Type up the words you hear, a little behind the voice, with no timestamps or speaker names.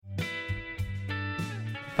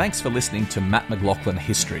Thanks for listening to Matt McLaughlin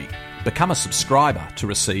History. Become a subscriber to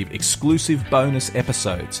receive exclusive bonus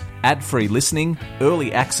episodes, ad-free listening,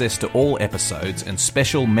 early access to all episodes, and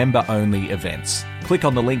special member-only events. Click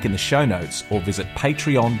on the link in the show notes or visit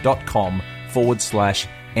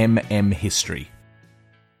patreon.com/mmhistory.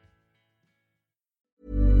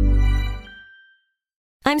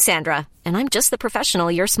 I'm Sandra, and I'm just the professional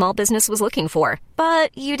your small business was looking for.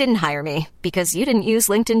 But you didn't hire me because you didn't use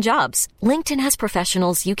LinkedIn Jobs. LinkedIn has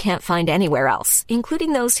professionals you can't find anywhere else,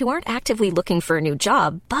 including those who aren't actively looking for a new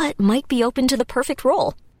job, but might be open to the perfect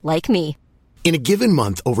role, like me. In a given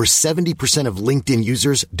month, over 70% of LinkedIn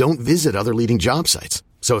users don't visit other leading job sites.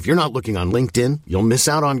 So if you're not looking on LinkedIn, you'll miss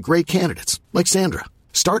out on great candidates, like Sandra.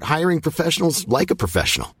 Start hiring professionals like a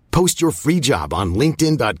professional. Post your free job on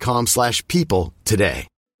linkedin.com/people today.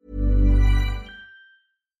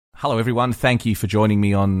 Hello everyone, thank you for joining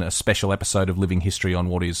me on a special episode of Living History on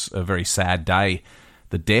what is a very sad day,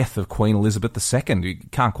 the death of Queen Elizabeth II. You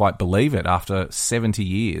can't quite believe it, after 70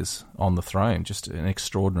 years on the throne, just an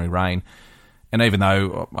extraordinary reign. And even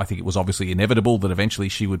though I think it was obviously inevitable that eventually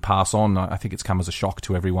she would pass on, I think it's come as a shock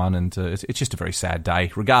to everyone, and it's just a very sad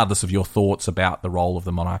day. Regardless of your thoughts about the role of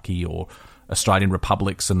the monarchy or Australian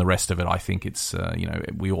republics and the rest of it, I think it's,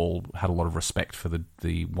 we all had a lot of respect for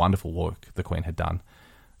the wonderful work the Queen had done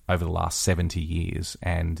over the last 70 years,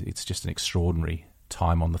 and it's just an extraordinary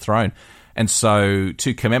time on the throne. And so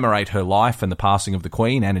to commemorate her life and the passing of the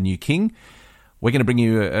Queen and a new king, we're going to bring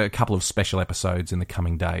you a couple of special episodes in the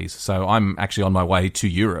coming days. So I'm actually on my way to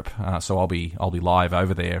Europe, so I'll be live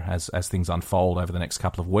over there as things unfold over the next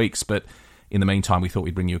couple of weeks. But in the meantime, we thought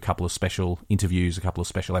we'd bring you a couple of special interviews, a couple of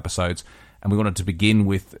special episodes, and we wanted to begin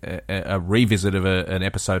with a revisit of an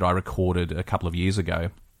episode I recorded a couple of years ago.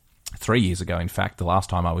 3 years ago, in fact, the last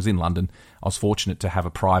time I was in London, I was fortunate to have a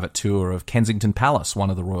private tour of Kensington Palace, one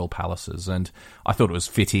of the royal palaces, and I thought it was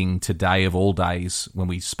fitting today of all days, when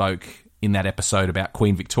we spoke in that episode about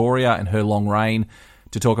Queen Victoria and her long reign,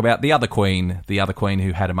 to talk about the other queen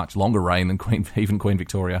who had a much longer reign than Queen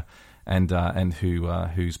Victoria, and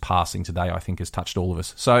whose passing today I think has touched all of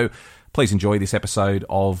us. So please enjoy this episode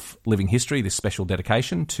of Living History, this special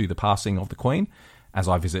dedication to the passing of the Queen, as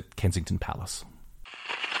I visit Kensington Palace.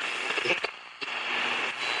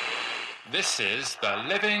 This is the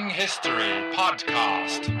Living History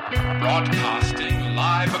Podcast, broadcasting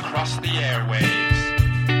live across the airwaves.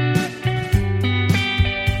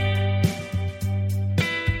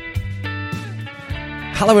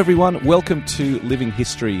 Hello everyone, welcome to Living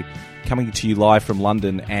History, coming to you live from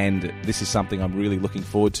London, and this is something I'm really looking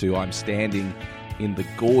forward to. I'm standing in the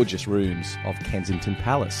gorgeous rooms of Kensington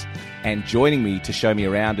Palace, and joining me to show me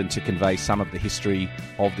around and to convey some of the history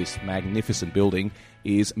of this magnificent building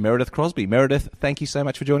is Meredith Crosbie. Meredith, thank you so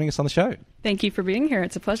much for joining us on the show. Thank you for being here.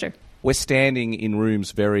 It's a pleasure. We're standing in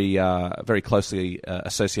rooms very closely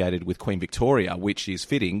associated with Queen Victoria, which is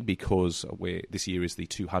fitting because this year is the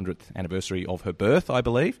 200th anniversary of her birth, I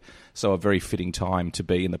believe. So a very fitting time to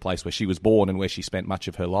be in the place where she was born and where she spent much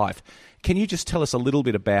of her life. Can you just tell us a little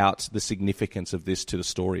bit about the significance of this to the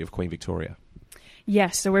story of Queen Victoria?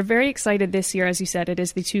 Yes, so we're very excited this year. As you said, it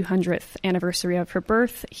is the 200th anniversary of her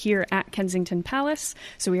birth here at Kensington Palace.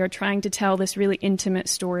 So we are trying to tell this really intimate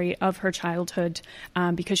story of her childhood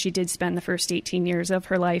because she did spend the first 18 years of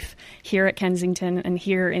her life here at Kensington and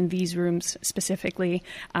here in these rooms specifically.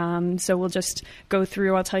 So we'll just go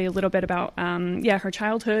through, I'll tell you a little bit about her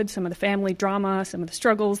childhood, some of the family drama, some of the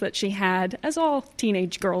struggles that she had, as all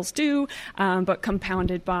teenage girls do, but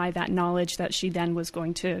compounded by that knowledge that she then was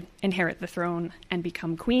going to inherit the throne and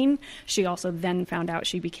become queen. She also then found out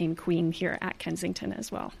she became queen here at Kensington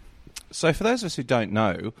as well. So for those of us who don't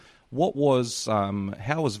know,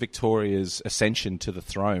 how was Victoria's ascension to the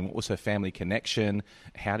throne? What was her family connection?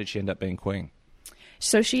 How did she end up being queen?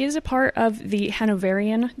 So she is a part of the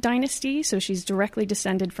Hanoverian dynasty. So she's directly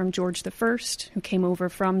descended from George I, who came over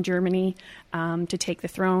from Germany to take the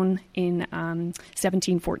throne in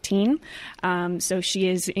 1714. So she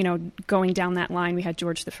is, going down that line. We had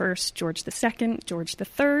George I, George II, George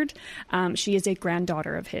III. She is a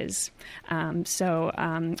granddaughter of his.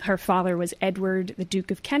 Her father was Edward, the Duke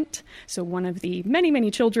of Kent, so one of the many, many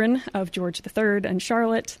children of George III and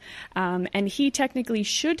Charlotte. And he technically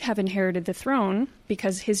should have inherited the throne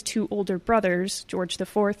because his two older brothers, George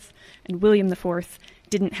IV and William IV,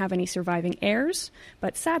 didn't have any surviving heirs.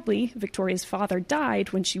 But sadly, Victoria's father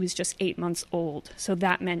died when she was just 8 months old. So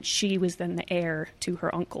that meant she was then the heir to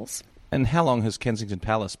her uncles. And how long has Kensington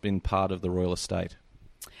Palace been part of the royal estate?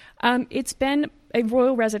 It's been a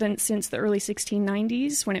royal residence since the early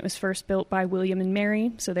 1690s when it was first built by William and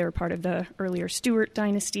Mary, so they were part of the earlier Stuart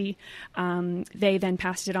dynasty. They then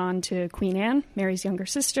passed it on to Queen Anne, Mary's younger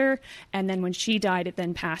sister, and then when she died, it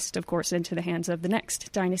then passed, of course, into the hands of the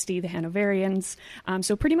next dynasty, the Hanoverians.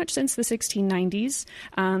 So pretty much since the 1690s.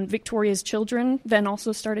 Victoria's children then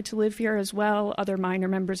also started to live here as well, other minor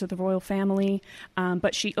members of the royal family,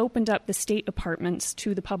 but she opened up the state apartments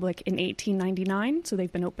to the public in 1899, so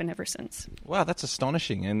they've been open ever since. Wow, that's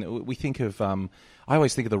astonishing. And we think of, I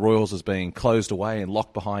always think of the royals as being closed away and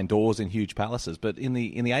locked behind doors in huge palaces. But in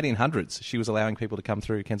the 1800s, she was allowing people to come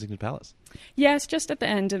through Kensington Palace. Yes, just at the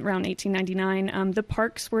end, around 1899. The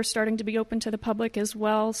parks were starting to be open to the public as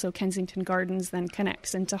well. So Kensington Gardens then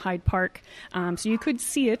connects into Hyde Park. So you could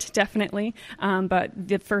see it, definitely. But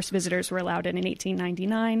the first visitors were allowed in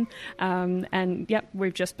 1899. And yep,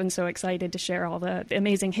 we've just been so excited to share all the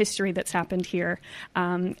amazing history that's happened here.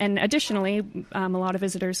 And additionally, a lot of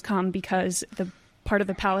visitors come because the part of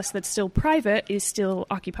the palace that's still private is still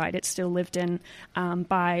occupied. It's still lived in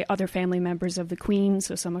by other family members of the Queen,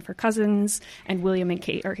 so some of her cousins, and William and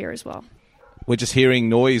Kate are here as well. We're just hearing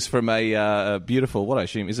noise from a beautiful, what I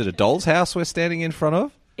assume, is it a doll's house we're standing in front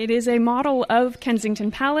of? It is a model of Kensington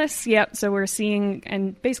Palace, yep, so we're seeing,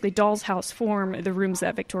 and basically doll's house form, the rooms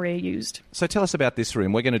that Victoria used. So tell us about this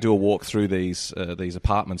room. We're going to do a walk through these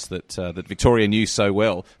apartments that Victoria knew so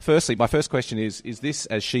well. Firstly, my first question is this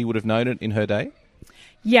as she would have known it in her day?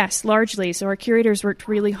 Yes, largely. So our curators worked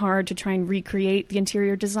really hard to try and recreate the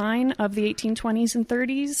interior design of the 1820s and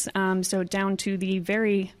 30s, so down to the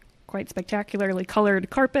very quite spectacularly colored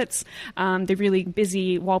carpets, the really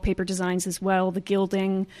busy wallpaper designs as well, the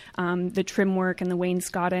gilding, the trim work and the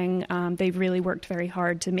wainscoting. They really worked very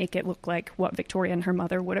hard to make it look like what Victoria and her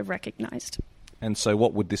mother would have recognized. And so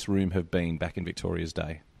what would this room have been back in Victoria's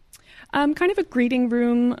day? Kind of a greeting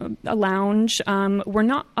room, a lounge. We're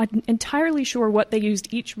not entirely sure what they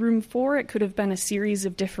used each room for. It could have been a series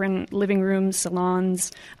of different living rooms,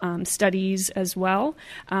 salons, studies as well.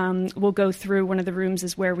 We'll go through one of the rooms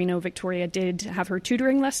is where we know Victoria did have her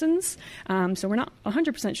tutoring lessons. So we're not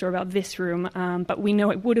 100% sure about this room, but we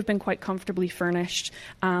know it would have been quite comfortably furnished.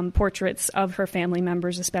 Portraits of her family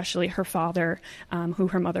members, especially her father, who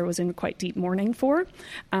her mother was in quite deep mourning for.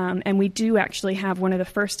 And we do actually have one of the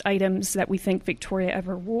first items that we think Victoria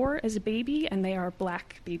ever wore as a baby, and they are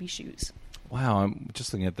black baby shoes. Wow, I'm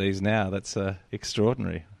just looking at these now. That's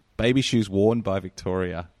extraordinary. Baby shoes worn by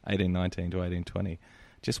Victoria, 1819 to 1820.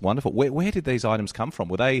 Just wonderful. Where did these items come from?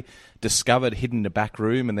 Were they discovered hidden in a back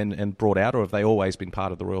room and brought out, or have they always been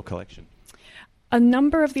part of the royal collection? A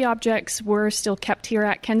number of the objects were still kept here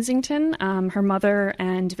at Kensington. Her mother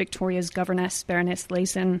and Victoria's governess, Baroness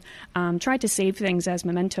Layson, tried to save things as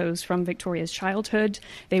mementos from Victoria's childhood.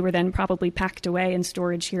 They were then probably packed away in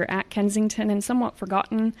storage here at Kensington and somewhat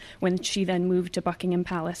forgotten when she then moved to Buckingham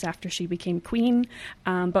Palace after she became queen.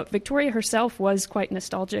 But Victoria herself was quite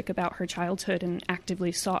nostalgic about her childhood and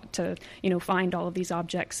actively sought to, find all of these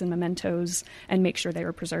objects and mementos and make sure they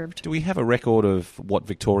were preserved. Do we have a record of what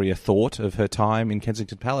Victoria thought of her time in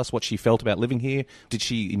Kensington Palace, what she felt about living here? Did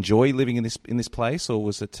she enjoy living in this place, or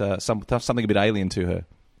was it something a bit alien to her?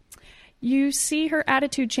 You see her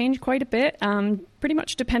attitude change quite a bit, pretty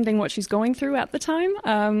much depending what she's going through at the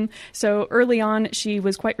time. So early on, she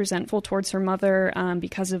was quite resentful towards her mother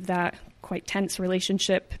because of that quite tense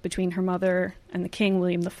relationship between her mother and the King,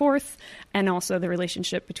 William IV, and also the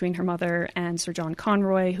relationship between her mother and Sir John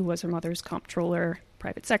Conroy, who was her mother's comptroller,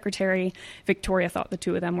 private secretary. Victoria thought the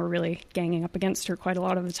two of them were really ganging up against her quite a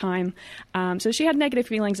lot of the time. So she had negative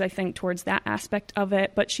feelings, I think, towards that aspect of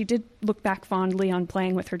it, but she did look back fondly on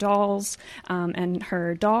playing with her dolls and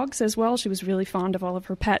her dogs as well. She was really fond of all of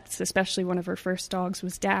her pets, especially one of her first dogs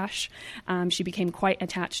was Dash. She became quite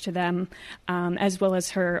attached to them, as well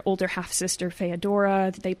as her older half-sister,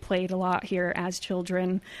 Feodora. They played a lot here as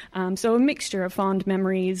children. So a mixture of fond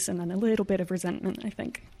memories and then a little bit of resentment, I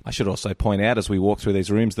think. I should also point out as we walk through these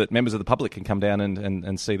rooms that members of the public can come down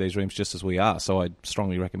and see these rooms just as we are. So I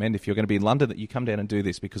strongly recommend if you're going to be in London that you come down and do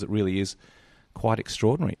this because it really is quite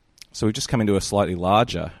extraordinary. So we've just come into a slightly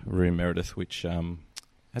larger room, Meredith, which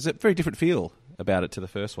has a very different feel about it to the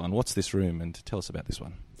first one. What's this room, and tell us about this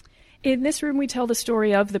one? In this room, we tell the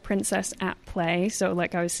story of the princess at play. So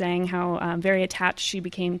like I was saying, how very attached she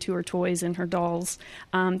became to her toys and her dolls.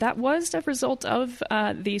 That was a result of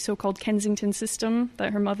the so-called Kensington system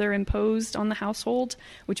that her mother imposed on the household,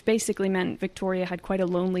 which basically meant Victoria had quite a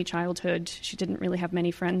lonely childhood. She didn't really have many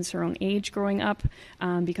friends her own age growing up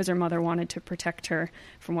because her mother wanted to protect her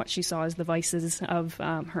from what she saw as the vices of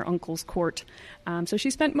her uncle's court. So she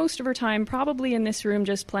spent most of her time probably in this room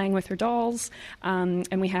just playing with her dolls.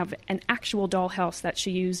 And we have an actual dollhouse that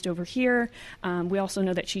she used over here. We also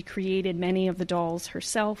know that she created many of the dolls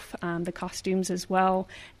herself, the costumes as well,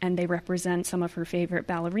 and they represent some of her favorite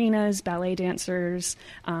ballerinas, ballet dancers,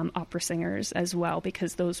 opera singers as well,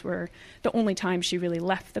 because those were the only time she really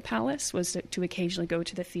left the palace, was to occasionally go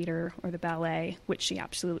to the theater or the ballet, which she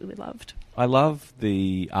absolutely loved. I love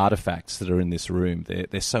the artifacts that are in this room.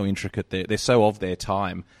 They're so intricate. They're so of their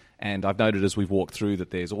time. And I've noted as we've walked through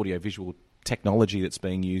that there's audiovisual technology that's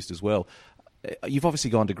being used as well. You've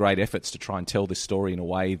obviously gone to great efforts to try and tell this story in a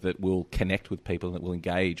way that will connect with people and that will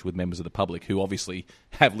engage with members of the public who obviously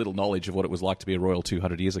have little knowledge of what it was like to be a royal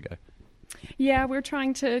 200 years ago. Yeah, we're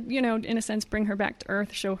trying to, in a sense, bring her back to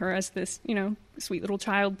earth, show her as this, sweet little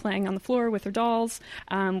child playing on the floor with her dolls.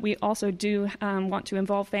 We also do want to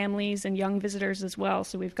involve families and young visitors as well.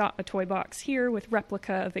 So we've got a toy box here with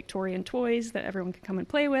replica of Victorian toys that everyone can come and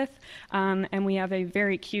play with. And we have a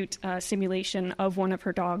very cute simulation of one of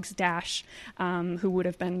her dogs, Dash, who would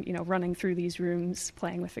have been, running through these rooms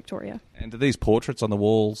playing with Victoria. And are these portraits on the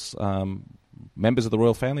walls members of the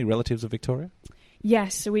royal family, relatives of Victoria?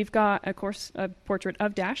 Yes, so we've got, of course, a portrait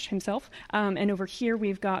of Dash himself, and over here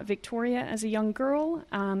we've got Victoria as a young girl,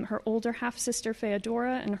 her older half-sister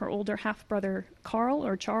Feodora, and her older half-brother Carl,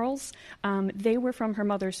 or Charles. They were from her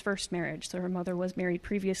mother's first marriage, so her mother was married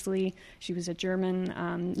previously. She was a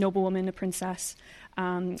German noblewoman, a princess.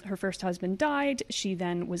 Her first husband died. She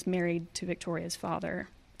then was married to Victoria's father,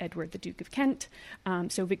 Edward, the Duke of Kent.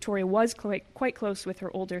 So Victoria was quite close with her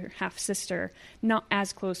older half-sister, not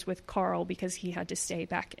as close with Carl because he had to stay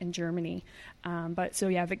back in Germany.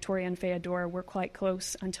 Victoria and Feodora were quite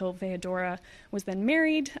close until Feodora was then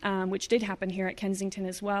married, which did happen here at Kensington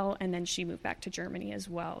as well, and then she moved back to Germany as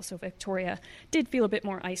well. So Victoria did feel a bit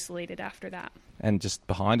more isolated after that. And just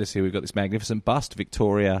behind us here, we've got this magnificent bust,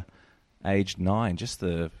 Victoria, aged 9, just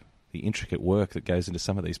the intricate work that goes into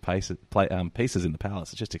some of these pieces in the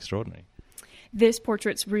palace. It's just extraordinary. This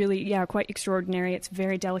portrait's really, quite extraordinary. It's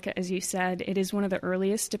very delicate, as you said. It is one of the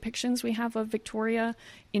earliest depictions we have of Victoria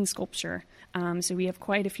in sculpture. So we have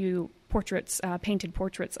quite a few portraits, painted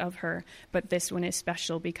portraits of her, but this one is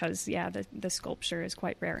special because, the sculpture is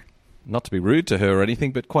quite rare. Not to be rude to her or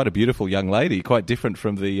anything, but quite a beautiful young lady, quite different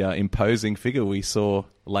from the imposing figure we saw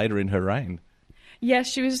later in her reign.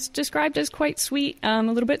 Yes, she was described as quite sweet, a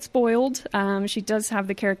little bit spoiled. She does have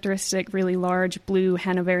the characteristic really large blue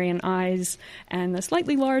Hanoverian eyes and the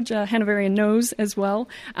slightly large Hanoverian nose as well.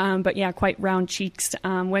 Quite round cheeks.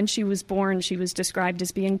 When she was born, she was described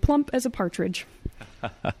as being plump as a partridge.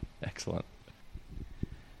 Excellent.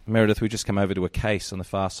 Meredith, we just come over to a case on the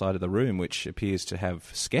far side of the room which appears to have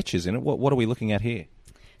sketches in it. What are we looking at here?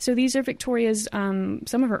 So these are Victoria's, some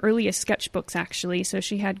of her earliest sketchbooks, actually. So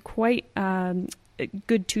she had quite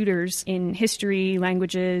good tutors in history,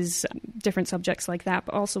 languages, different subjects like that,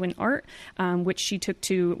 but also in art, which she took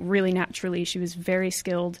to really naturally. She was very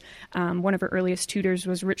skilled. One of her earliest tutors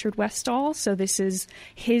was Richard Westall. So this is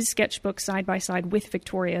his sketchbook side by side with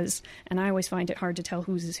Victoria's, and I always find it hard to tell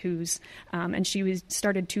whose is whose. And she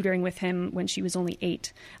started tutoring with him when she was only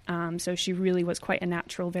 8. So she really was quite a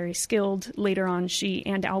natural, very skilled. Later on, she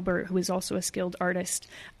and Albert, who is also a skilled artist,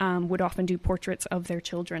 would often do portraits of their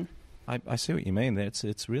children. I see what you mean there.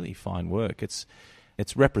 It's really fine work. It's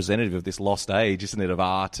representative of this lost age, isn't it, of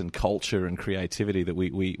art and culture and creativity that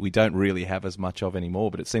we don't really have as much of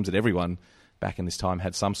anymore. But it seems that everyone back in this time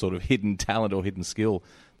had some sort of hidden talent or hidden skill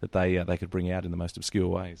that they could bring out in the most obscure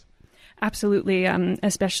ways. Absolutely,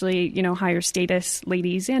 especially, higher status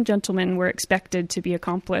ladies and gentlemen were expected to be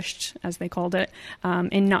accomplished, as they called it,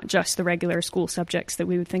 in not just the regular school subjects that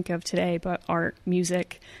we would think of today, but art,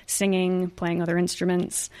 music, singing, playing other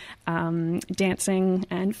instruments, dancing,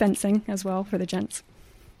 and fencing as well for the gents.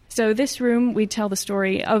 So this room, we tell the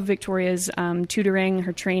story of Victoria's tutoring,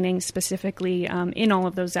 her training specifically in all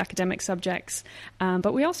of those academic subjects.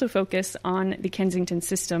 But we also focus on the Kensington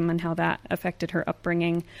system and how that affected her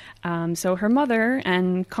upbringing. So her mother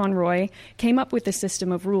and Conroy came up with a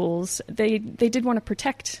system of rules. They did want to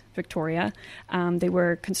protect Victoria. They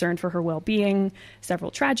were concerned for her well-being.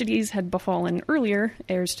 Several tragedies had befallen earlier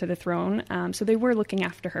heirs to the throne. So they were looking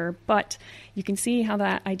after her. But you can see how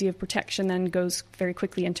that idea of protection then goes very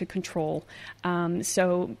quickly into control.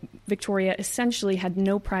 So Victoria essentially had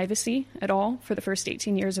no privacy at all for the first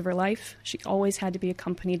 18 years of her life. She always had to be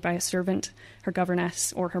accompanied by a servant, her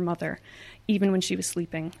governess, or her mother, even when she was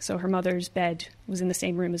sleeping. So her mother's bed was in the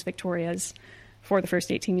same room as Victoria's for the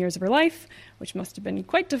first 18 years of her life, which must have been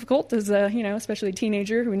quite difficult as a, especially a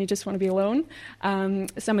teenager when you just want to be alone.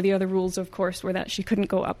 Some of the other rules, of course, were that she couldn't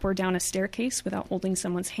go up or down a staircase without holding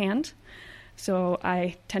someone's hand. So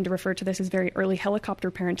I tend to refer to this as very early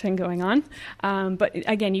helicopter parenting going on. But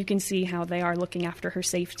again, you can see how they are looking after her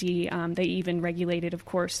safety. They even regulated, of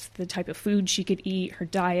course, the type of food she could eat, her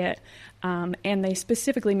diet. And they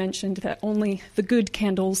specifically mentioned that only the good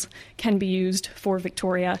candles can be used for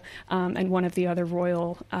Victoria and one of the other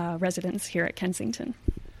royal residents here at Kensington.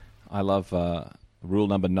 I love rule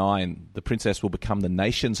number 9. The princess will become the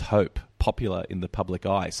nation's hope, popular in the public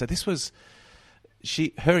eye. So this was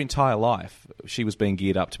her entire life. She was being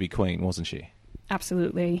geared up to be queen, wasn't she?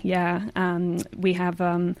 Absolutely, yeah. We have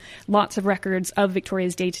lots of records of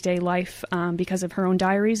Victoria's day-to-day life because of her own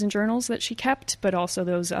diaries and journals that she kept, but also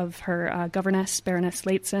those of her governess, Baroness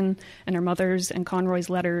Lehzen, and her mother's and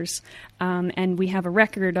Conroy's letters. And we have a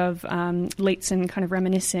record of Lehzen kind of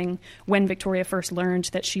reminiscing when Victoria first learned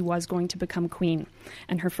that she was going to become queen.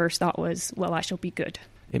 And her first thought was, well, I shall be good.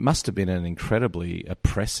 It must have been an incredibly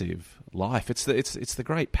oppressive life. It's the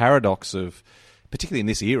great paradox of, particularly in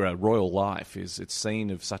this era, royal life it's seen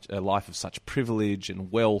of such a life of such privilege and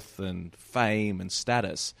wealth and fame and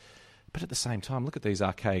status. But at the same time, look at these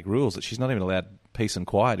archaic rules that she's not even allowed peace and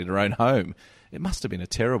quiet in her own home. It must have been a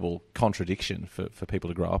terrible contradiction for people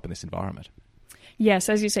to grow up in this environment. Yes,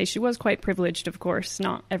 as you say, she was quite privileged, of course.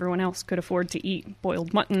 Not everyone else could afford to eat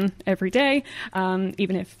boiled mutton every day,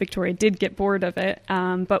 even if Victoria did get bored of it.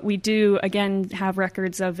 But we do, again, have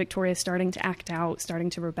records of Victoria starting to act out,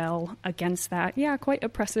 starting to rebel against that. Yeah, quite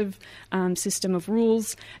oppressive system of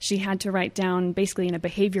rules. She had to write down, basically in a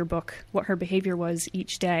behavior book, what her behavior was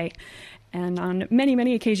each day. And on many,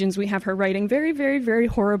 many occasions, we have her writing very, very, very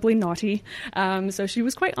horribly naughty. So she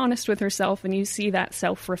was quite honest with herself, and you see that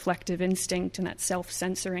self-reflective instinct and that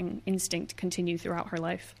self-censoring instinct continue throughout her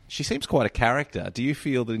life. She seems quite a character. Do you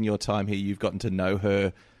feel that in your time here you've gotten to know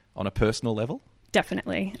her on a personal level?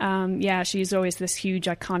 Definitely. Yeah, she's always this huge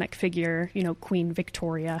iconic figure, Queen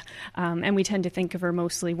Victoria. And we tend to think of her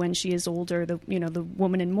mostly when she is older, the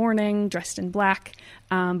woman in mourning, dressed in black.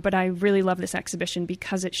 But I really love this exhibition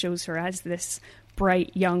because it shows her as this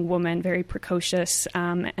bright young woman, very precocious,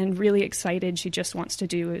 and really excited. She just wants to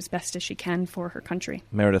do as best as she can for her country.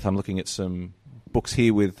 Meredith, I'm looking at some books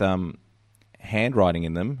here with handwriting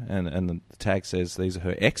in them, and the tag says these are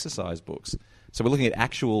her exercise books. So we're looking at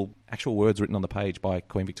actual words written on the page by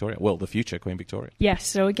Queen Victoria. Well, the future Queen Victoria. Yes.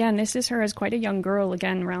 So again, this is her as quite a young girl,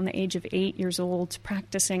 again, around the age of 8 years old,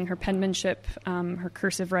 practicing her penmanship, her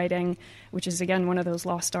cursive writing, which is, again, one of those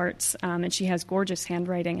lost arts. And she has gorgeous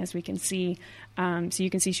handwriting, as we can see. So you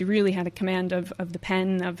can see she really had a command of the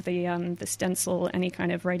pen, of the stencil, any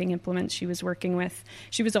kind of writing implements she was working with.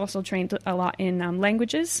 She was also trained a lot in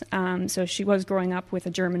languages. So she was growing up with a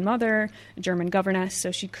German mother, a German governess,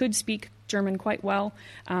 so she could speak German quite well,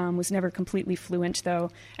 was never completely fluent though,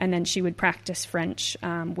 and then she would practice French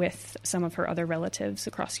with some of her other relatives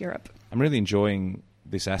across Europe. I'm really enjoying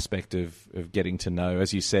this aspect of getting to know,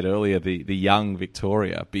 as you said earlier, the young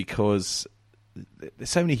Victoria, because there's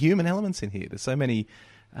so many human elements in here. There's so many,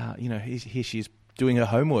 here she is doing her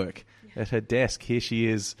homework at her desk. Here she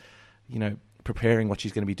is, preparing what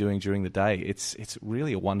she's going to be doing during the day. It's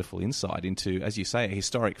really a wonderful insight into, as you say, a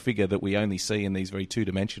historic figure that we only see in these very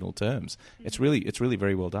two-dimensional terms. It's really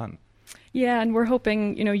very well done. Yeah, and we're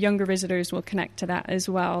hoping, younger visitors will connect to that as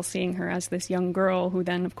well, seeing her as this young girl who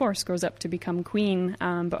then, of course, grows up to become queen.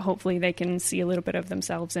 But hopefully they can see a little bit of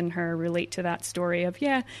themselves in her, relate to that story of,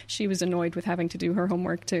 she was annoyed with having to do her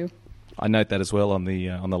homework too. I note that as well on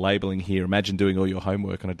the labelling here. Imagine doing all your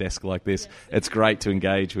homework on a desk like this. Yes. It's great to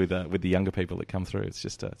engage with the younger people that come through. It's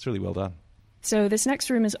just it's really well done. So this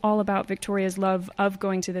next room is all about Victoria's love of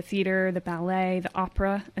going to the theatre, the ballet, the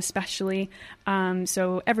opera especially.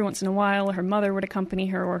 So every once in a while, her mother would accompany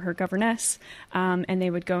her or her governess, and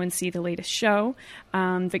they would go and see the latest show.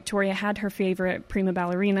 Victoria had her favorite prima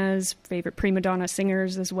ballerinas, favorite prima donna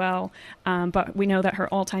singers as well, but we know that her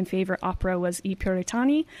all-time favorite opera was I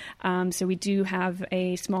Puritani. So we do have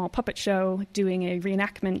a small puppet show doing a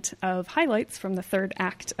reenactment of highlights from the third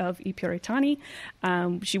act of I Puritani.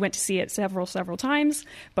 She went to see it several times,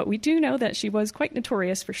 but we do know that she was quite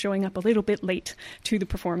notorious for showing up a little bit late to the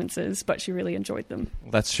performances, but she really enjoyed them.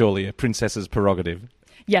 That's surely a princess's prerogative.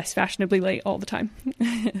 Yes, fashionably late all the time.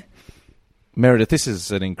 Meredith, this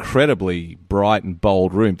is an incredibly bright and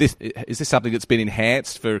bold room. Is this something that's been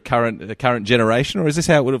enhanced for the current generation, or is this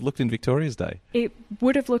how it would have looked in Victoria's day? It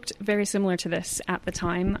would have looked very similar to this at the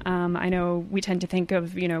time. I know we tend to think of,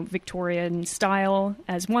 Victorian style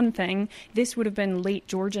as one thing. This would have been late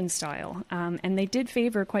Georgian style, and they did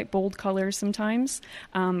favor quite bold colors sometimes.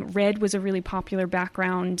 Red was a really popular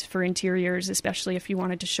background for interiors, especially if you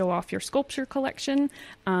wanted to show off your sculpture collection,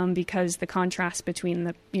 because the contrast between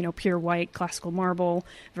the, pure white classical marble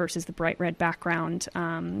versus the bright red background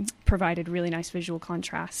provided really nice visual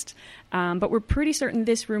contrast. But we're pretty certain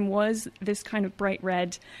this room was this kind of bright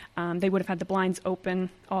red. They would have had the blinds open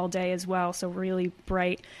all day as well, so really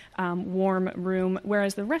bright, warm room,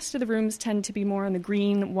 whereas the rest of the rooms tend to be more on the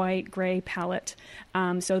green, white, gray palette.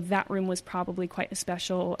 So that room was probably quite a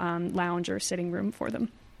special lounge or sitting room for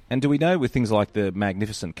them. And do we know, with things like the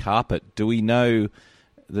magnificent carpet, do we know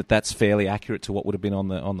that that's fairly accurate to what would have been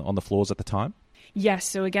on the floors at the time? Yes.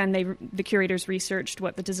 So again, the curators researched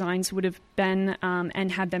what the designs would have been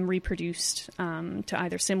and had them reproduced to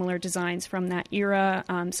either similar designs from that era,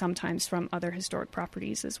 sometimes from other historic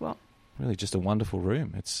properties as well. Really, just a wonderful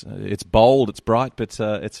room. It's bold, it's bright, but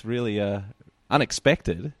it's really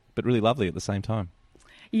unexpected, but really lovely at the same time.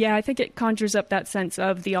 Yeah, I think it conjures up that sense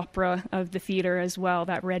of the opera, of the theatre as well,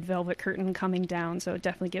 that red velvet curtain coming down, so it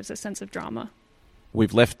definitely gives a sense of drama.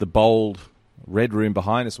 We've left the bold red room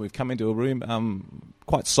behind us. We've come into a room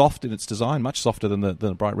quite soft in its design, much softer than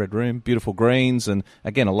the bright red room. Beautiful greens, and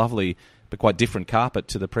again, a lovely but quite different carpet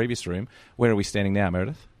to the previous room. Where are we standing now,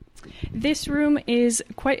 Meredith? This room is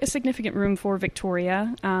quite a significant room for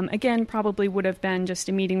Victoria. Again, probably would have been just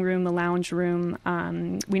a meeting room, a lounge room.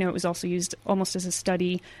 We know it was also used almost as a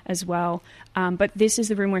study as well. But this is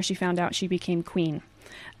the room where she found out she became queen.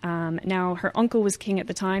 Now, her uncle was king at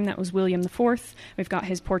the time. That was William IV. We've got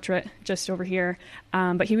his portrait just over here.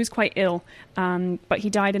 But he was quite ill. But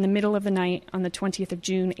he died in the middle of the night on the 20th of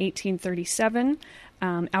June, 1837,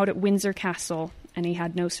 out at Windsor Castle. And he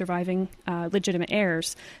had no surviving legitimate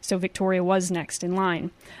heirs, so Victoria was next in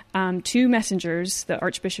line. Two messengers, the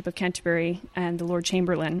Archbishop of Canterbury and the Lord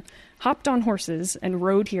Chamberlain, hopped on horses and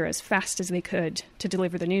rode here as fast as they could to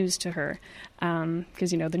deliver the news to her,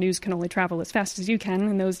 because, the news can only travel as fast as you can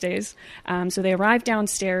in those days. So they arrived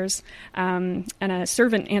downstairs, and a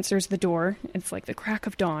servant answers the door. It's like the crack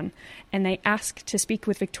of dawn, and they ask to speak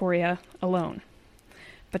with Victoria alone.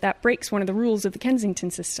 But that breaks one of the rules of the Kensington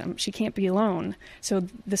system. She can't be alone. So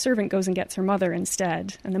the servant goes and gets her mother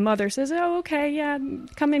instead. And the mother says, "Oh, okay, yeah,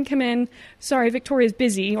 come in. Sorry, Victoria's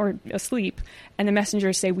busy or asleep." And the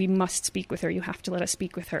messengers say, "We must speak with her. You have to let us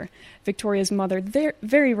speak with her." Victoria's mother,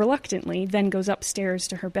 very reluctantly, then goes upstairs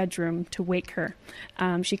to her bedroom to wake her.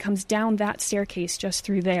 She comes down that staircase just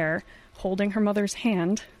through there, holding her mother's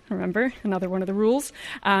hand. Remember, another one of the rules.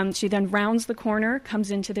 She then rounds the corner,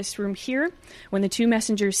 comes into this room here. When the two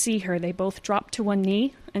messengers see her, they both drop to one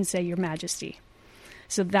knee and say, "Your Majesty."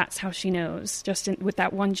 So that's how she knows, with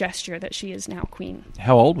that one gesture, that she is now queen.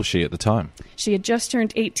 How old was she at the time? She had just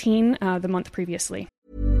turned 18 the month previously.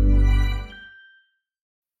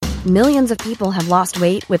 Millions of people have lost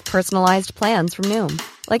weight with personalized plans from Noom.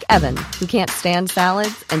 Like Evan, who can't stand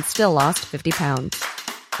salads and still lost 50 pounds.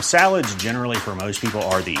 Salads generally for most people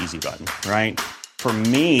are the easy button, right? For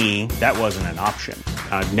me, that wasn't an option.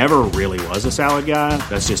 I never really was a salad guy.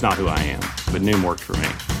 That's just not who I am. But Noom worked for me.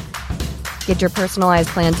 Get your personalized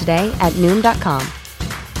plan today at Noom.com.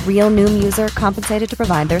 Real Noom user compensated to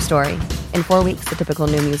provide their story. In 4 weeks, the typical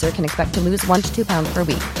Noom user can expect to lose 1 to 2 pounds per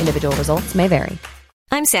week. Individual results may vary.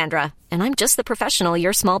 I'm Sandra, and I'm just the professional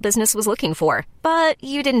your small business was looking for. But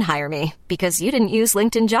you didn't hire me because you didn't use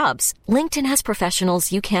LinkedIn Jobs. LinkedIn has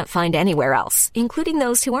professionals you can't find anywhere else, including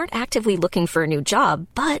those who aren't actively looking for a new job,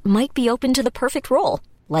 but might be open to the perfect role,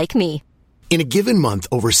 like me. In a given month,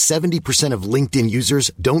 over 70% of LinkedIn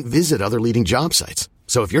users don't visit other leading job sites.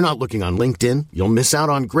 So if you're not looking on LinkedIn, you'll miss out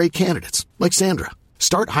on great candidates like Sandra.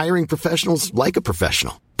 Start hiring professionals like a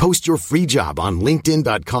professional. Post your free job on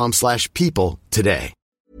linkedin.com/people today.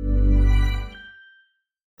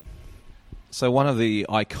 So one of the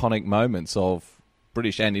iconic moments of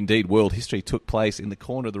British and indeed world history took place in the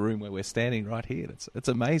corner of the room where we're standing right here. It's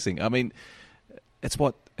amazing. I mean, it's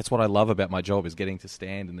what I love about my job, is getting to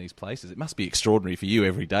stand in these places. It must be extraordinary for you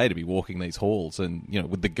every day to be walking these halls and,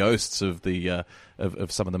 with the ghosts of the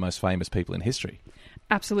of some of the most famous people in history.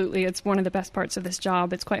 Absolutely. It's one of the best parts of this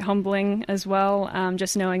job. It's quite humbling as well,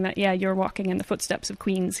 just knowing that, you're walking in the footsteps of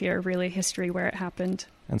queens here, really history where it happened.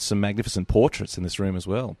 And some magnificent portraits in this room as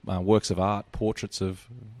well. Works of art, portraits of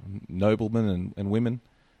noblemen and women.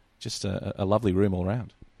 Just a lovely room all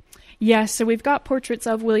around. Yes, so we've got portraits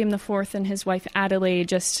of William IV and his wife Adelaide,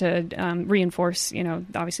 just to reinforce,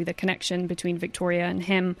 obviously the connection between Victoria and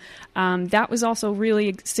him. That was also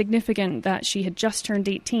really significant that she had just turned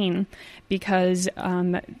 18, because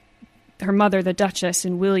her mother, the Duchess,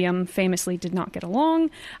 and William famously did not get along,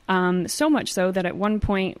 so much so that at one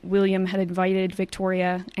point William had invited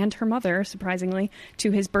Victoria and her mother, surprisingly,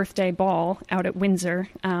 to his birthday ball out at Windsor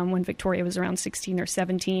when Victoria was around 16 or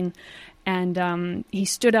 17. And he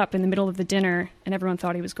stood up in the middle of the dinner, and everyone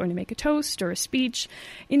thought he was going to make a toast or a speech.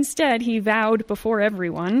 Instead, he vowed before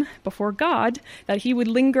everyone, before God, that he would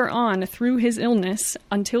linger on through his illness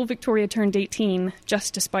until Victoria turned 18,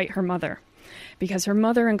 just to spite her mother. Because her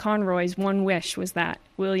mother and Conroy's one wish was that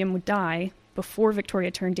William would die before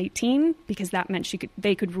Victoria turned 18, because that meant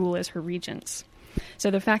they could rule as her regents.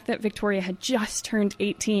 So the fact that Victoria had just turned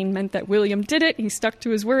 18 meant that William did it, he stuck to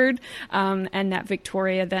his word, and that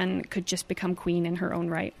Victoria then could just become queen in her own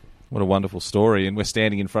right. What a wonderful story. And we're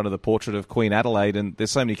standing in front of the portrait of Queen Adelaide, and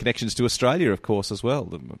there's so many connections to Australia, of course, as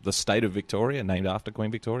well. The state of Victoria, named after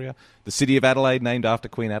Queen Victoria. The city of Adelaide, named after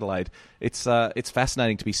Queen Adelaide. It's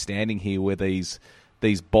fascinating to be standing here where these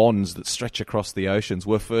bonds that stretch across the oceans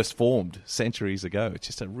were first formed centuries ago. It's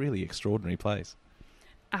just a really extraordinary place.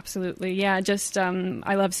 Absolutely, yeah. Just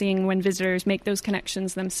I love seeing when visitors make those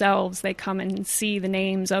connections themselves. They come and see the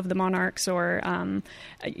names of the monarchs or,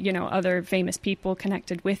 other famous people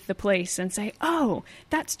connected with the place and say, oh,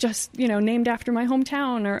 that's just, named after my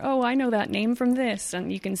hometown, or, oh, I know that name from this.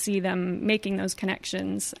 And you can see them making those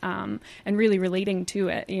connections and really relating to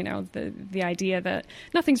it, the idea that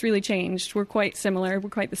nothing's really changed. We're quite similar. We're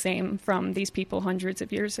quite the same from these people hundreds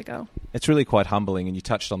of years ago. It's really quite humbling, and you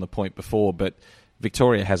touched on the point before, but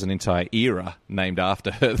Victoria has an entire era named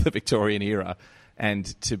after her, the Victorian era, and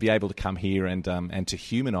to be able to come here and to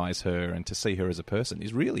humanise her and to see her as a person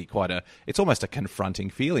is really it's almost a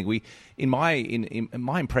confronting feeling. In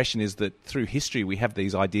my impression is that through history we have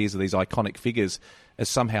these ideas of these iconic figures as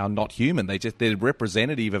somehow not human. They're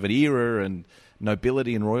representative of an era and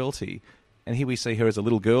nobility and royalty. And here we see her as a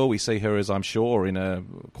little girl. We see her as, I'm sure,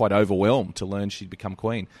 quite overwhelmed to learn she'd become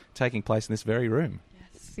queen, taking place in this very room.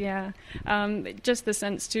 Yeah. Just the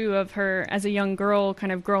sense, too, of her as a young girl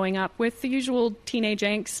kind of growing up with the usual teenage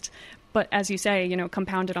angst. But as you say,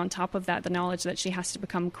 compounded on top of that, the knowledge that she has to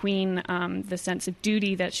become queen, the sense of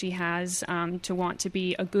duty that she has to want to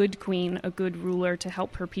be a good queen, a good ruler to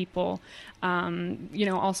help her people,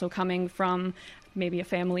 also coming from maybe a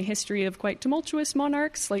family history of quite tumultuous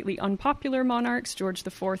monarchs, slightly unpopular monarchs. George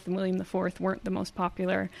IV and William IV weren't the most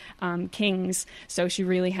popular kings. So she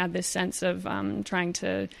really had this sense of trying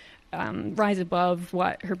to rise above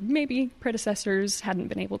what her maybe predecessors hadn't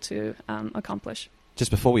been able to accomplish.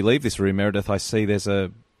 Just before we leave this room, Meredith, I see there's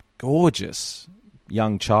a gorgeous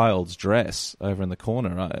young child's dress over in the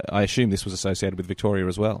corner. I assume this was associated with Victoria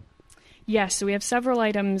as well. Yes, so we have several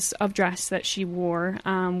items of dress that she wore.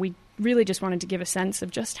 We really just wanted to give a sense of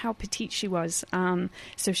just how petite she was.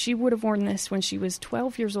 So she would have worn this when she was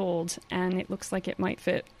 12 years old, and it looks like it might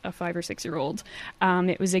fit a 5 or 6 year old.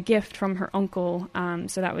 It was a gift from her uncle,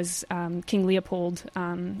 so that was King Leopold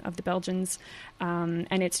of the Belgians,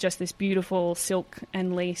 and it's just this beautiful silk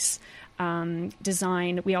and lace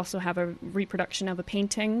design. We also have a reproduction of a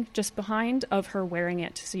painting just behind of her wearing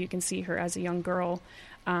it, so you can see her as a young girl.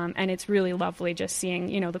 And it's really lovely just seeing,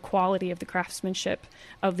 the quality of the craftsmanship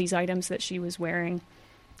of these items that she was wearing.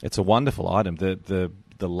 It's a wonderful item. The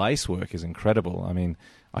lace work is incredible. I mean,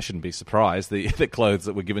 I shouldn't be surprised, the clothes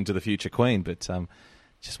that were given to the future queen, but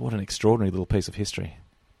just what an extraordinary little piece of history.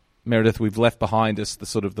 Meredith, we've left behind us the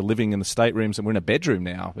sort of the living and the staterooms, and we're in a bedroom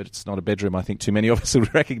now, but it's not a bedroom I think too many of us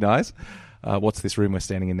would recognise. What's this room we're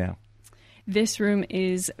standing in now? This room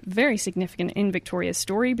is very significant in Victoria's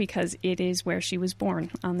story because it is where she was born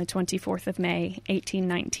on the 24th of May,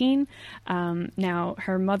 1819. Now,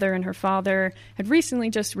 her mother and her father had recently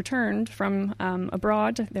just returned from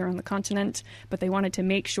abroad. They're on the continent, but they wanted to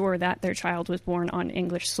make sure that their child was born on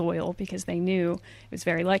English soil because they knew it was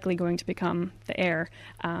very likely going to become the heir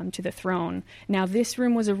to the throne. Now, this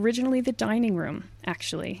room was originally the dining room,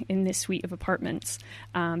 actually, in this suite of apartments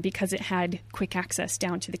because it had quick access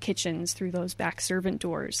down to the kitchens through those back servant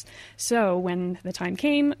doors. So when the time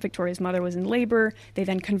came, Victoria's mother was in labor. They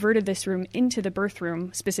then converted this room into the birth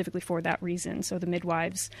room specifically for that reason, so the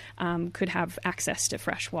midwives could have access to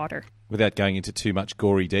fresh water. Without going into too much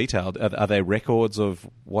gory detail, are there records of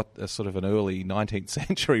what a sort of an early 19th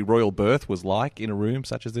century royal birth was like in a room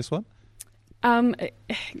such as this one?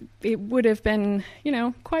 It would have been,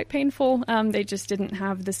 quite painful. They just didn't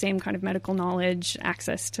have the same kind of medical knowledge,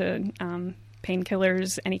 access to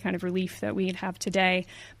painkillers, any kind of relief that we'd have today.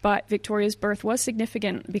 But Victoria's birth was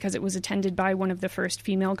significant because it was attended by one of the first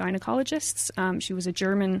female gynecologists. She was a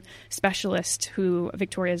German specialist who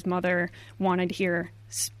Victoria's mother wanted here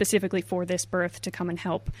specifically for this birth to come and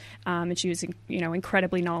help. And she was,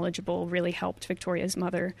 incredibly knowledgeable, really helped Victoria's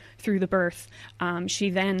mother through the birth. She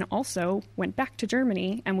then also went back to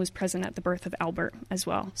Germany and was present at the birth of Albert as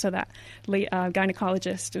well. So that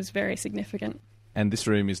gynecologist was very significant. And this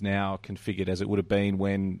room is now configured as it would have been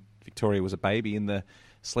when Victoria was a baby,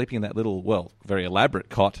 sleeping in that little, very elaborate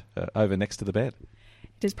cot over next to the bed.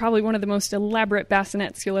 It is probably one of the most elaborate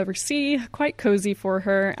bassinets you'll ever see. Quite cozy for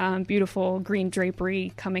her. Beautiful green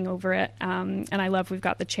drapery coming over it. And I love we've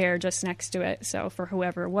got the chair just next to it. So for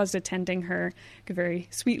whoever was attending her, could very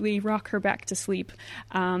sweetly rock her back to sleep.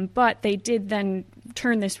 But they did then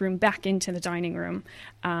turn this room back into the dining room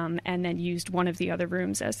and then used one of the other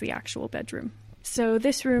rooms as the actual bedroom. So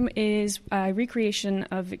this room is a recreation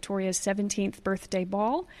of Victoria's 17th birthday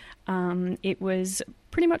ball. It was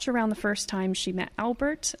pretty much around the first time she met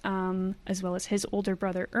Albert, as well as his older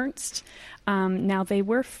brother Ernst. Now, they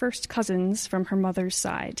were first cousins from her mother's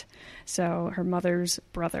side. So her mother's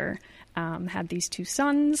brother had these two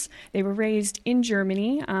sons. They were raised in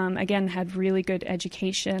Germany, again, had really good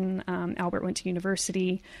education. Albert went to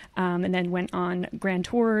university and then went on grand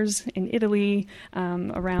tours in Italy,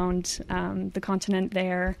 around the continent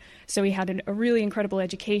there. So he had a really incredible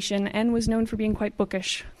education and was known for being quite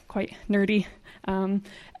bookish, quite nerdy.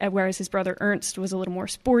 Whereas his brother Ernst was a little more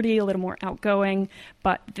sporty, a little more outgoing,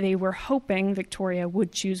 but they were hoping Victoria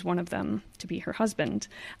would choose one of them to be her husband.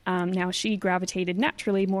 Now, she gravitated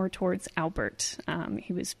naturally more towards Albert.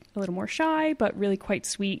 He was a little more shy, but really quite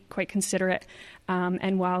sweet, quite considerate.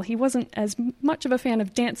 And while he wasn't as much of a fan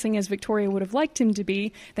of dancing as Victoria would have liked him to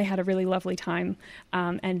be, they had a really lovely time.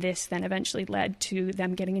 And this then eventually led to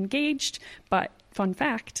them getting engaged. But fun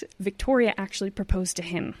fact, Victoria actually proposed to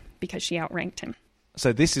him because she outranked him.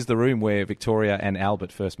 So this is the room where Victoria and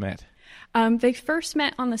Albert first met? They first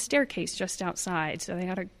met on the staircase just outside, so they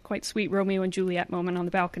had a quite sweet Romeo and Juliet moment on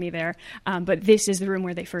the balcony there. But this is the room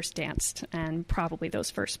where they first danced, and probably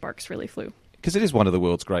those first sparks really flew. Because it is one of the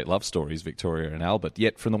world's great love stories, Victoria and Albert,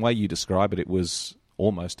 yet from the way you describe it, it was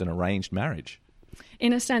almost an arranged marriage.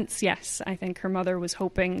 In a sense, yes. I think her mother was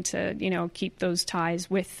hoping to, keep those ties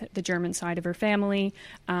with the German side of her family.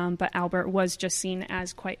 But Albert was just seen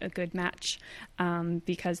as quite a good match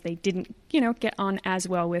because they didn't, get on as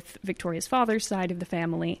well with Victoria's father's side of the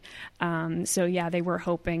family. So, yeah, they were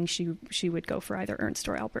hoping she would go for either Ernst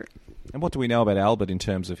or Albert. And what do we know about Albert in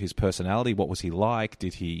terms of his personality? What was he like?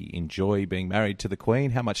 Did he enjoy being married to the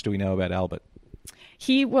Queen? How much do we know about Albert?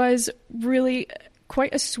 He was really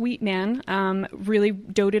quite a sweet man, really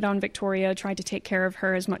doted on Victoria, tried to take care of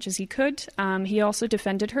her as much as he could. He also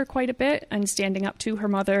defended her quite a bit and standing up to her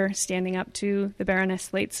mother, standing up to the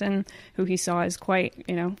Baroness Lehzen, who he saw as quite,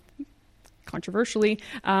 controversially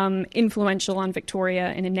influential on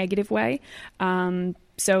Victoria in a negative way.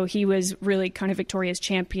 So he was really kind of Victoria's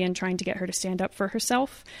champion, trying to get her to stand up for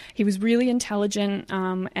herself. He was really intelligent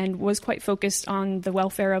and was quite focused on the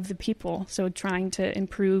welfare of the people, so trying to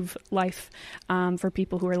improve life for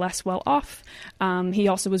people who are less well off. He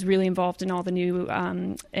also was really involved in all the new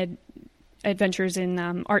adventures in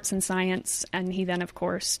arts and science, and he then, of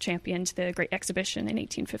course, championed the Great Exhibition in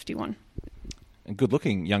 1851. And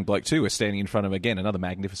good-looking young bloke, too. We're standing in front of, again, another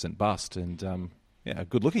magnificent bust, and a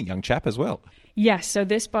good-looking young chap as well. Yes, so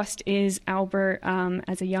this bust is Albert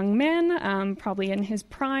as a young man, probably in his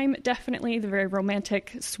prime, definitely, the very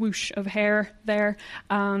romantic swoosh of hair there.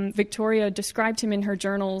 Victoria described him in her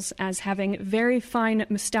journals as having very fine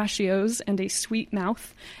mustachios and a sweet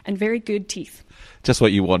mouth and very good teeth. Just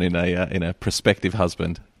what you want in a prospective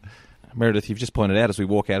husband. Meredith, you've just pointed out as we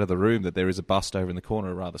walk out of the room that there is a bust over in the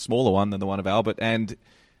corner, a rather smaller one than the one of Albert, and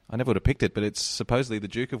I never would have picked it, but it's supposedly the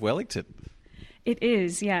Duke of Wellington. It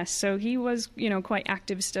is, yes. So he was, quite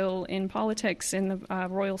active still in politics in the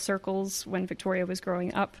royal circles when Victoria was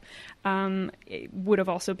growing up. It would have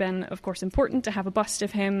also been, of course, important to have a bust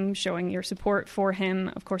of him, showing your support for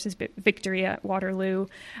him. Of course, his victory at Waterloo.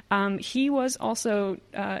 He was also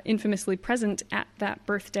infamously present at that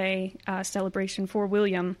birthday celebration for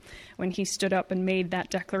William when he stood up and made that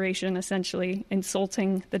declaration, essentially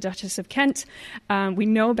insulting the Duchess of Kent. We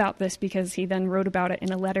know about this because he then wrote about it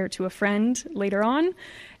in a letter to a friend later on.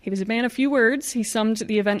 He was a man of few words. He summed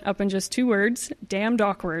the event up in just 2 words: damned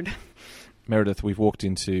awkward. Meredith, we've walked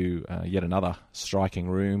into yet another striking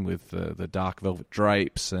room with the dark velvet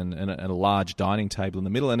drapes and a large dining table in the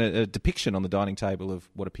middle, and a depiction on the dining table of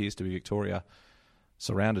what appears to be Victoria,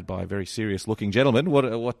 surrounded by very serious-looking gentlemen.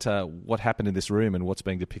 What happened in this room, and what's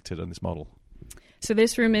being depicted on this model? So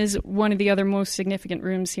this room is one of the other most significant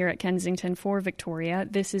rooms here at Kensington for Victoria.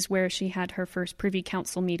 This is where she had her first Privy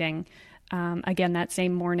Council meeting. Again, that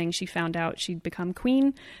same morning she found out she'd become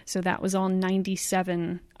queen. So that was all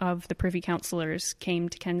 97 of the Privy Councillors came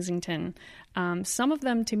to Kensington. Some of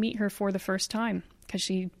them to meet her for the first time because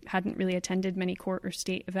she hadn't really attended many court or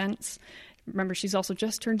state events. Remember, she's also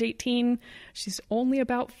just turned 18. She's only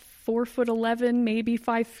about 4'11", maybe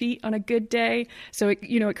 5 feet on a good day. So, it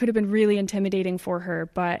could have been really intimidating for her.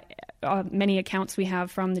 But many accounts we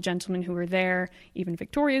have from the gentlemen who were there, even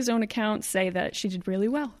Victoria's own accounts, say that she did really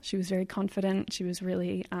well. She was very confident. She was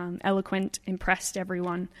really eloquent, impressed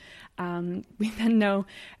everyone. We then know,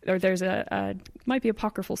 or there's might be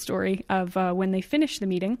apocryphal story of when they finished the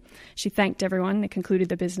meeting, she thanked everyone, they concluded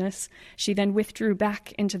the business. She then withdrew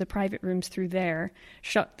back into the private rooms through there,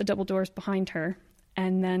 shut the double doors behind her,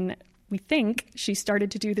 and then we think she started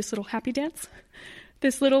to do this little happy dance,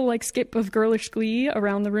 this little skip of girlish glee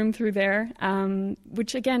around the room through there,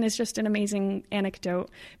 which again is just an amazing anecdote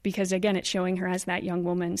because again it's showing her as that young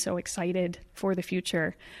woman so excited for the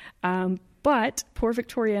future. But poor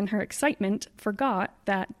Victoria in her excitement forgot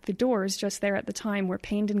that the doors just there at the time were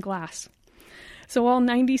paned in glass. So all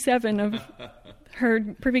 97 of her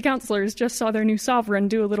Privy Councillors just saw their new sovereign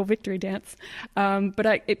do a little victory dance.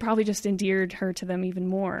 But it probably just endeared her to them even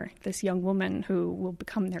more, this young woman who will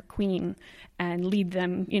become their queen and lead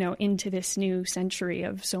them, into this new century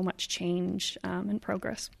of so much change and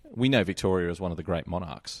progress. We know Victoria as one of the great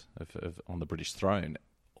monarchs on the British throne.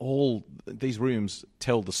 All these rooms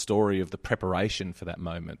tell the story of the preparation for that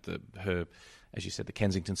moment, her, as you said, the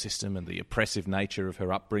Kensington system and the oppressive nature of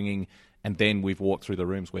her upbringing. And then we've walked through the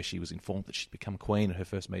rooms where she was informed that she'd become queen at her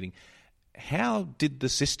first meeting. How did the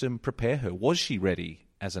system prepare her? Was she ready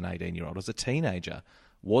as an 18-year-old, as a teenager?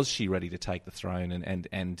 Was she ready to take the throne?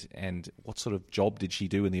 And what sort of job did she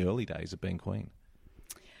do in the early days of being queen?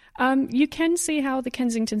 You can see how the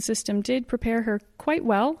Kensington system did prepare her quite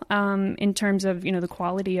well in terms of, the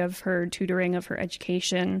quality of her tutoring, of her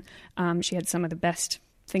education. She had some of the best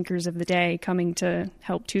thinkers of the day coming to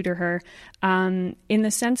help tutor her. In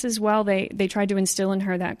the sense as well, they tried to instill in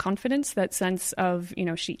her that confidence, that sense of,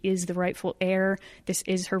 she is the rightful heir. This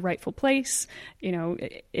is her rightful place.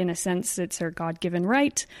 In a sense, it's her God-given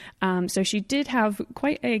right. So she did have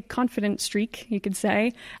quite a confident streak, you could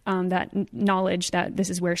say, that knowledge that this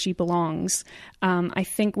is where she belongs. I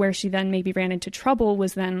think where she then maybe ran into trouble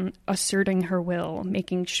was then asserting her will,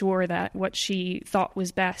 making sure that what she thought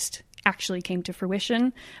was best actually came to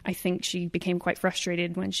fruition. I think she became quite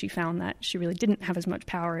frustrated when she found that she really didn't have as much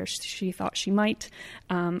power as she thought she might.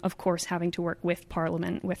 Of course, having to work with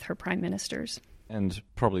Parliament, with her prime ministers. And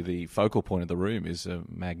probably the focal point of the room is a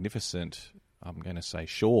magnificent, I'm going to say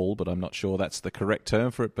shawl, but I'm not sure that's the correct term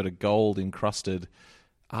for it, but a gold-encrusted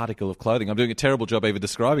article of clothing. I'm doing a terrible job even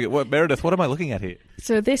describing it. Meredith, what am I looking at here?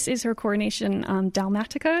 So this is her coronation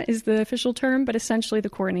dalmatica is the official term, but essentially the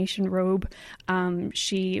coronation robe.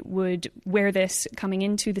 She would wear this coming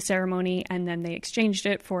into the ceremony, and then they exchanged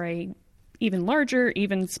it for a even larger,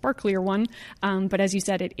 even sparklier one. But as you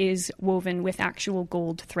said, it is woven with actual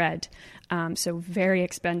gold thread. So very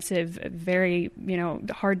expensive, very,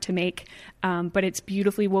 hard to make. But it's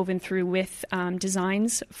beautifully woven through with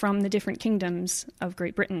designs from the different kingdoms of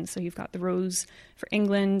Great Britain. So you've got the rose for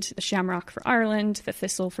England, the shamrock for Ireland, the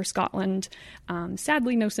thistle for Scotland.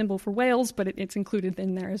 Sadly, no symbol for Wales, but it's included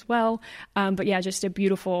in there as well. But yeah, just a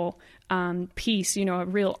beautiful piece, a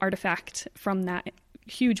real artifact from that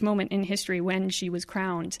huge moment in history when she was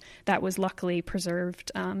crowned that was luckily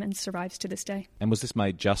preserved and survives to this day. And was this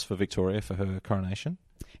made just for Victoria for her coronation?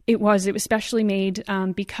 It was specially made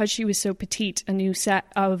because she was so petite. A new set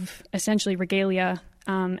of essentially regalia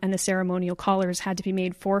and the ceremonial collars had to be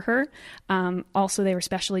made for her. Also, they were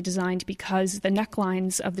specially designed because the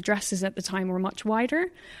necklines of the dresses at the time were much wider,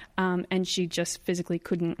 and she just physically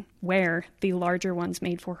couldn't wear the larger ones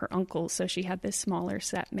made for her uncle, so she had this smaller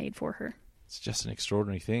set made for her. It's just an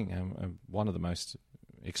extraordinary thing. One of the most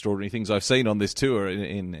extraordinary things I've seen on this tour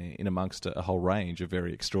in amongst a whole range of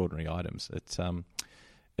very extraordinary items.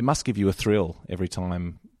 It must give you a thrill every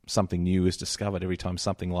time something new is discovered, every time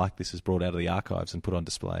something like this is brought out of the archives and put on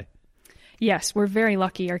display. Yes, we're very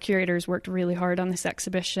lucky. Our curators worked really hard on this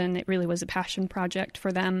exhibition. It really was a passion project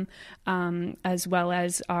for them, as well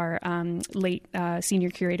as our late senior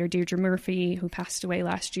curator, Deirdre Murphy, who passed away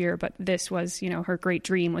last year. But this was, her great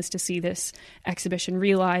dream was to see this exhibition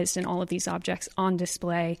realized and all of these objects on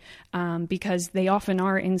display, because they often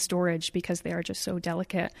are in storage because they are just so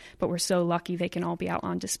delicate. But we're so lucky they can all be out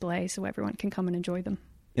on display so everyone can come and enjoy them.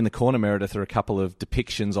 In the corner, Meredith, are a couple of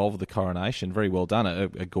depictions of the coronation. Very well done.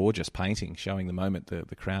 A gorgeous painting showing the moment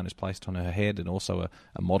the crown is placed on her head, and also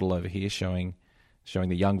a model over here showing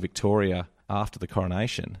the young Victoria after the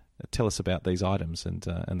coronation. Tell us about these items and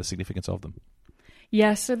the significance of them.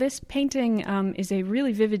 Yes, so this painting is a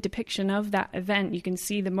really vivid depiction of that event. You can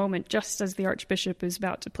see the moment just as the Archbishop is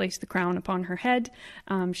about to place the crown upon her head.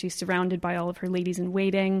 She's surrounded by all of her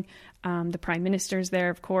ladies-in-waiting. The Prime Minister's there,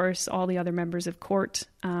 of course, all the other members of court,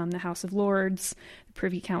 the House of Lords, the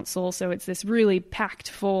Privy Council. So it's this really packed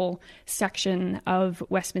full section of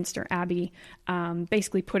Westminster Abbey,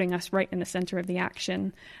 basically putting us right in the center of the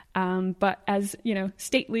action. But as,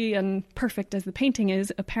 stately and perfect as the painting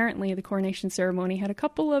is, apparently the coronation ceremony had a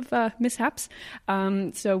couple of mishaps.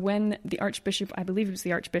 So when the Archbishop, I believe it was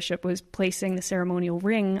the Archbishop, was placing the ceremonial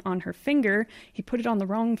ring on her finger, he put it on the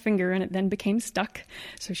wrong finger and it then became stuck.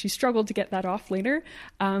 So she struggled to get that off later.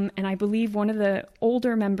 And I believe one of the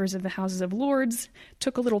older members of the Houses of Lords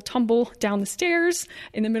took a little tumble down the stairs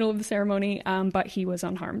in the middle of the ceremony, but he was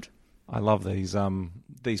unharmed. I love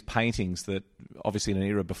these paintings that, obviously in an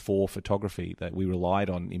era before photography, that we relied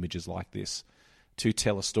on images like this to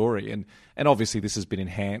tell a story. And obviously this has been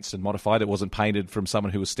enhanced and modified. It wasn't painted from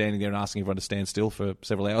someone who was standing there and asking everyone to stand still for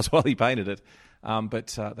several hours while he painted it.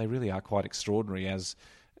 But they really are quite extraordinary as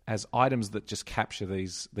items that just capture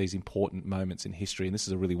these important moments in history. And this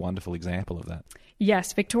is a really wonderful example of that.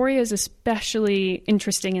 Yes, Victoria is especially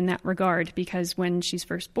interesting in that regard because when she's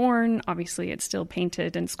first born, obviously it's still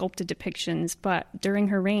painted and sculpted depictions, but during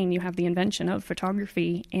her reign you have the invention of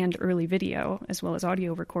photography and early video as well as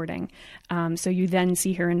audio recording. So you then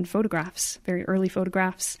see her in photographs, very early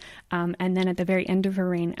photographs, and then at the very end of her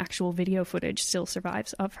reign, actual video footage still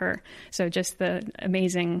survives of her. So just the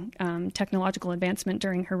amazing technological advancement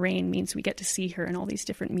during her reign means we get to see her in all these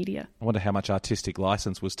different media. I wonder how much artistic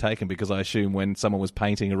license was taken, because I assume when someone was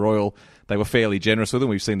painting a royal, they were fairly generous with them.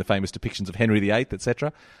 We've seen the famous depictions of Henry VIII,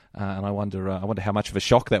 etc. And I wonder how much of a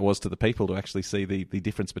shock that was to the people to actually see the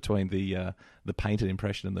difference between the painted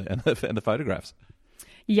impression and the photographs.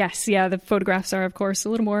 Yes, yeah, the photographs are, of course, a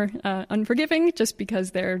little more unforgiving just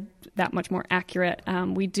because they're that much more accurate.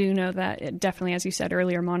 We do know that it definitely, as you said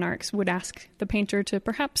earlier, monarchs would ask the painter to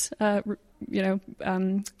perhaps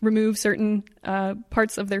remove certain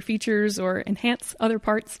parts of their features or enhance other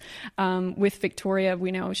parts. With Victoria,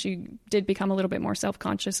 we know she did become a little bit more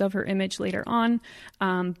self-conscious of her image later on,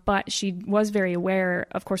 but she was very aware,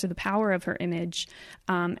 of course, of the power of her image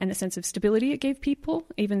and the sense of stability it gave people,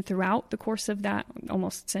 even throughout the course of that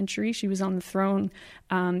almost century she was on the throne.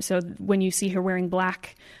 So when you see her wearing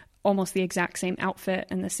black, almost the exact same outfit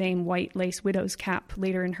and the same white lace widow's cap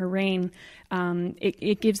later in her reign,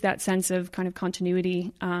 it gives that sense of kind of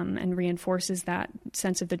continuity and reinforces that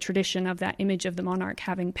sense of the tradition of that image of the monarch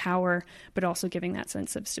having power, but also giving that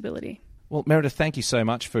sense of stability. Well, Meredith, thank you so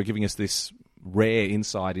much for giving us this rare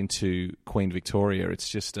insight into Queen Victoria. It's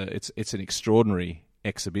just it's an extraordinary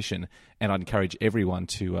exhibition, and I'd encourage everyone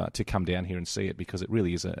to come down here and see it, because it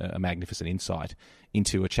really is a magnificent insight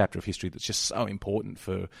into a chapter of history that's just so important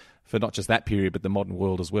for not just that period but the modern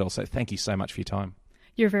world as well. So thank you so much for your time.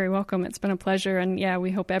 You're very welcome. It's been a pleasure, and yeah, we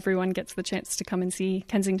hope everyone gets the chance to come and see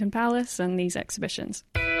Kensington Palace and these exhibitions.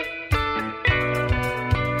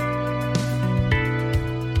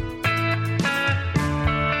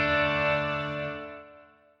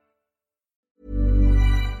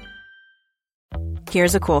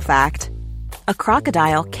 Here's a cool fact. A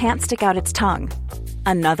crocodile can't stick out its tongue.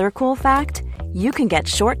 Another cool fact, you can get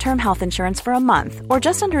short-term health insurance for a month or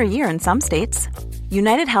just under a year in some states.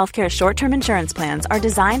 United Healthcare short-term insurance plans are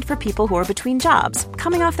designed for people who are between jobs,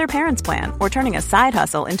 coming off their parents' plan, or turning a side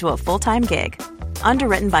hustle into a full-time gig.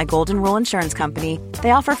 Underwritten by Golden Rule Insurance Company,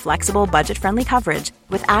 they offer flexible, budget-friendly coverage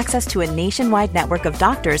with access to a nationwide network of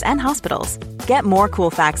doctors and hospitals. Get more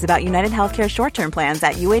cool facts about United Healthcare short-term plans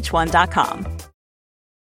at uh1.com.